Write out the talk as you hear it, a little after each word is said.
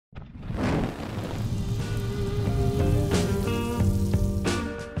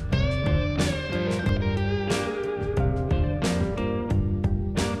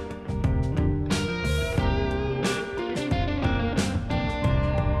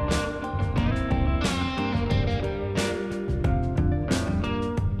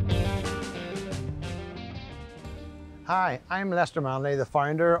Hi, I'm Lester Manley, the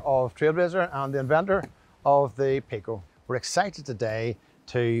founder of Trailblazer and the inventor of the Pico. We're excited today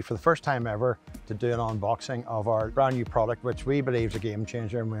for the first time ever, to do an unboxing of our brand new product, which we believe is a game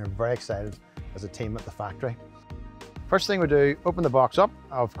changer, and we're very excited as a team at the factory. First thing we do, open the box up,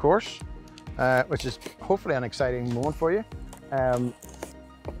 of course, which is hopefully an exciting moment for you.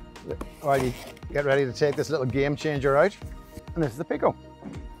 While you get ready to take this little game changer out, and this is the Pico.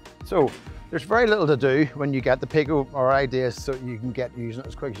 So there's very little to do when you get the Pico. Our idea is so you can get using it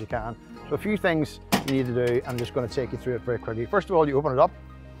as quick as you can. So a few things you need to do. I'm just going to take you through it very quickly. First of all, you open it up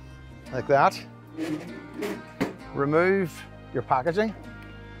like that. Remove your packaging.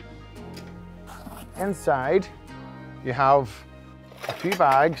 Inside, you have a few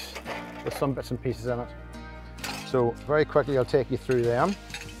bags with some bits and pieces in it. So very quickly, I'll take you through them.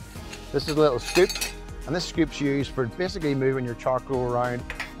 This is a little scoop, and this scoop's used for basically moving your charcoal around,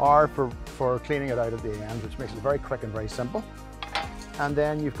 or for cleaning it out at the end, which makes it very quick and very simple. And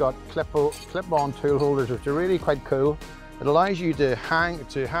then you've got clip-on tool holders, which are really quite cool. It allows you to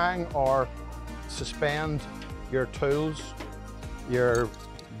hang or suspend your tools, your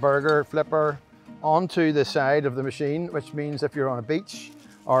burger flipper, onto the side of the machine, which means if you're on a beach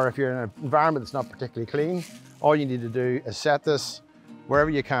or if you're in an environment that's not particularly clean, all you need to do is set this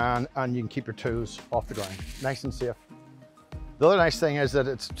wherever you can, and you can keep your tools off the ground, nice and safe. The other nice thing is that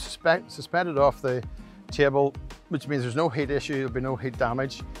it's suspended off the table, which means there's no heat issue, there'll be no heat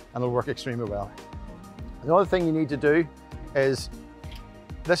damage, and it'll work extremely well. The other thing you need to do is,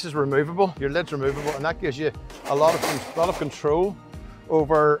 this is removable, your lid's removable, and that gives you a lot of control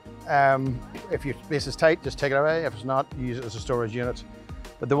over, if your space is tight, just take it away. If it's not, use it as a storage unit.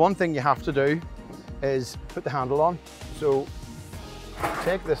 But the one thing you have to do is put the handle on. So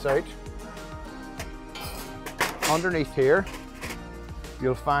take this out. Underneath here,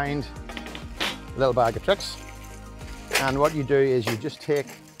 you'll find a little bag of tricks. And what you do is you just take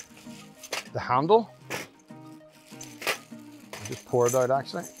the handle, just pour it out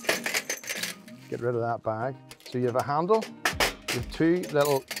actually, get rid of that bag. So you have a handle, you have two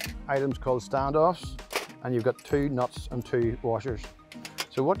little items called standoffs, and you've got two nuts and two washers.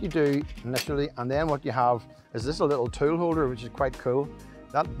 So what you do initially, and then what you have is this little tool holder, which is quite cool.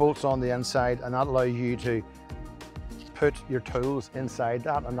 That bolts on the inside, and that allows you to put your tools inside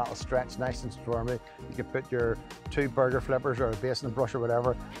that, and that'll stretch nice and firmly. You can put your two burger flippers or a basin brush or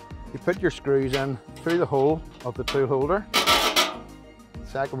whatever. You put your screws in through the hole of the tool holder.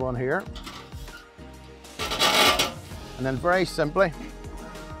 Second one here. And then very simply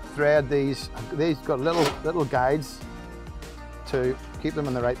thread these. These got little guides to keep them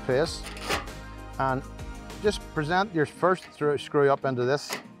in the right place. And just present your first screw up into this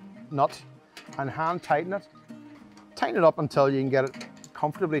nut and hand tighten it. Tighten it up until you can get it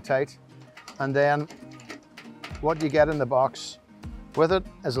comfortably tight. And then what you get in the box with it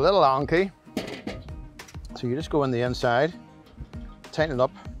is a little Allen key. So you just go in the inside, tighten it up.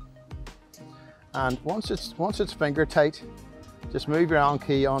 And once it's finger tight, just move your Allen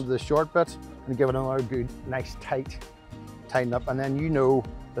key onto the short bit and give it another good, nice tighten up. And then you know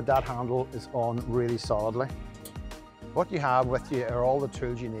that handle is on really solidly. What you have with you are all the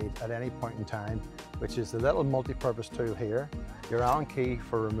tools you need at any point in time, which is the little multi-purpose tool here, your Allen key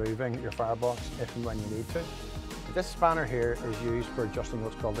for removing your firebox if and when you need to. This spanner here is used for adjusting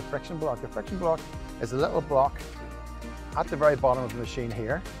what's called the friction block. The friction block is a little block at the very bottom of the machine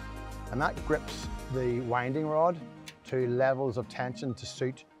here, and that grips the winding rod to levels of tension to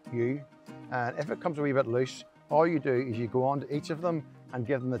suit you. And if it comes a wee bit loose, all you do is you go on to each of them and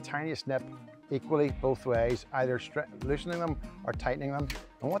give them the tiniest snip equally both ways, either loosening them or tightening them.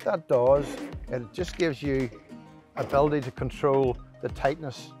 And what that does, it just gives you ability to control the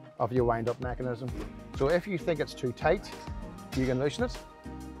tightness of your wind-up mechanism. So if you think it's too tight, you can loosen it,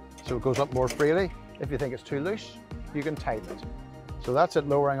 so it goes up more freely. If you think it's too loose, you can tighten it. So that's it,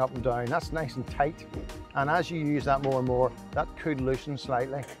 lowering up and down. That's nice and tight. And as you use that more and more, that could loosen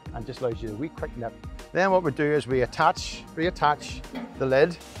slightly and just allows you a wee quick nip. Then what we do is we reattach the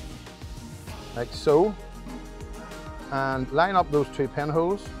lid, like so, and line up those two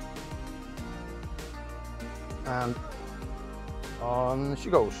pinholes, and on she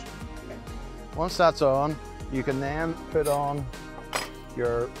goes. Once that's on, you can then put on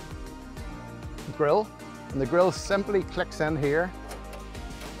your grill, and the grill simply clicks in here.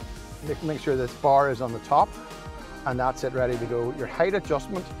 Make sure this bar is on the top, and that's it, ready to go. Your height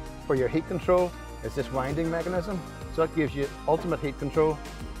adjustment for your heat control is this winding mechanism, so it gives you ultimate heat control,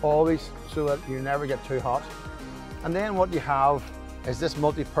 always, so that you never get too hot. And then what you have is this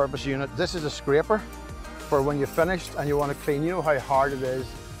multi-purpose unit. This is a scraper for when you're finished and you want to clean. You know how hard it is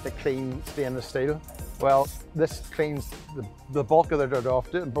to clean stainless steel. Well, this cleans the bulk of the dirt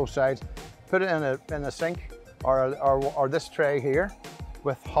off. Do it on both sides. Put it in a sink or this tray here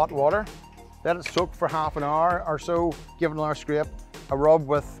with hot water. Let it soak for half an hour or so. Give it another scrape, a rub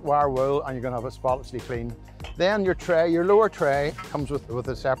with wire wool, and you're going to have it spotlessly clean. Then your tray, your lower tray, comes with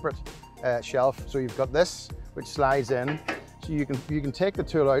a separate shelf. So you've got this, which slides in. So you can take the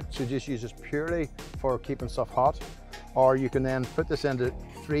tool out to just use this purely for keeping stuff hot, or you can then put this into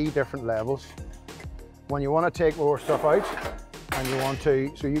 3 different levels. When you want to take more stuff out, and you want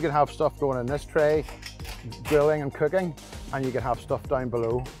to, so you can have stuff going in this tray, grilling and cooking, and you can have stuff down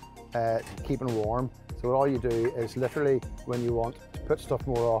below, keeping warm. So all you do is literally, when you want to put stuff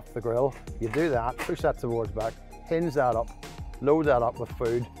more off the grill, you do that, push that towards back, hinge that up, load that up with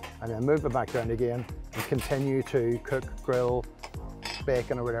food, and then move it back down again, and continue to cook, grill,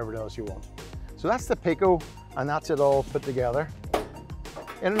 bacon, or whatever else you want. So that's the Pico, and that's it all put together.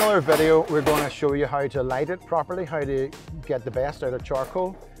 In another video, we're going to show you how to light it properly, how to get the best out of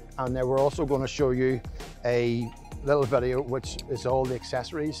charcoal, and then we're also going to show you a little video which is all the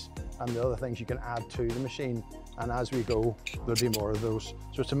accessories and the other things you can add to the machine. And as we go, there'll be more of those.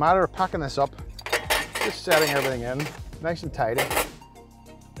 So it's a matter of packing this up, just setting everything in, nice and tidy,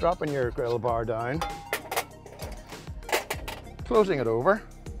 dropping your grill bar down, closing it over.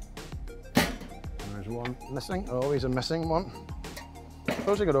 There's one missing, always a missing one.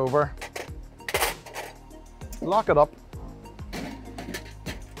 Closing it over, lock it up,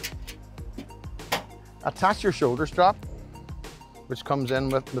 attach your shoulder strap, which comes in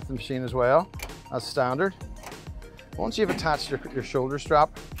with the machine as well, as standard. Once you've attached your shoulder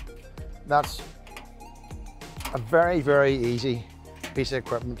strap, that's a very, very easy piece of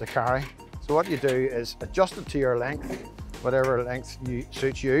equipment to carry. So what you do is adjust it to your length, whatever length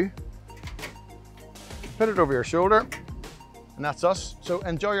suits you, put it over your shoulder, and that's us. So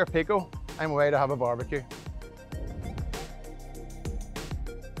enjoy your Pico. I'm away to have a barbecue.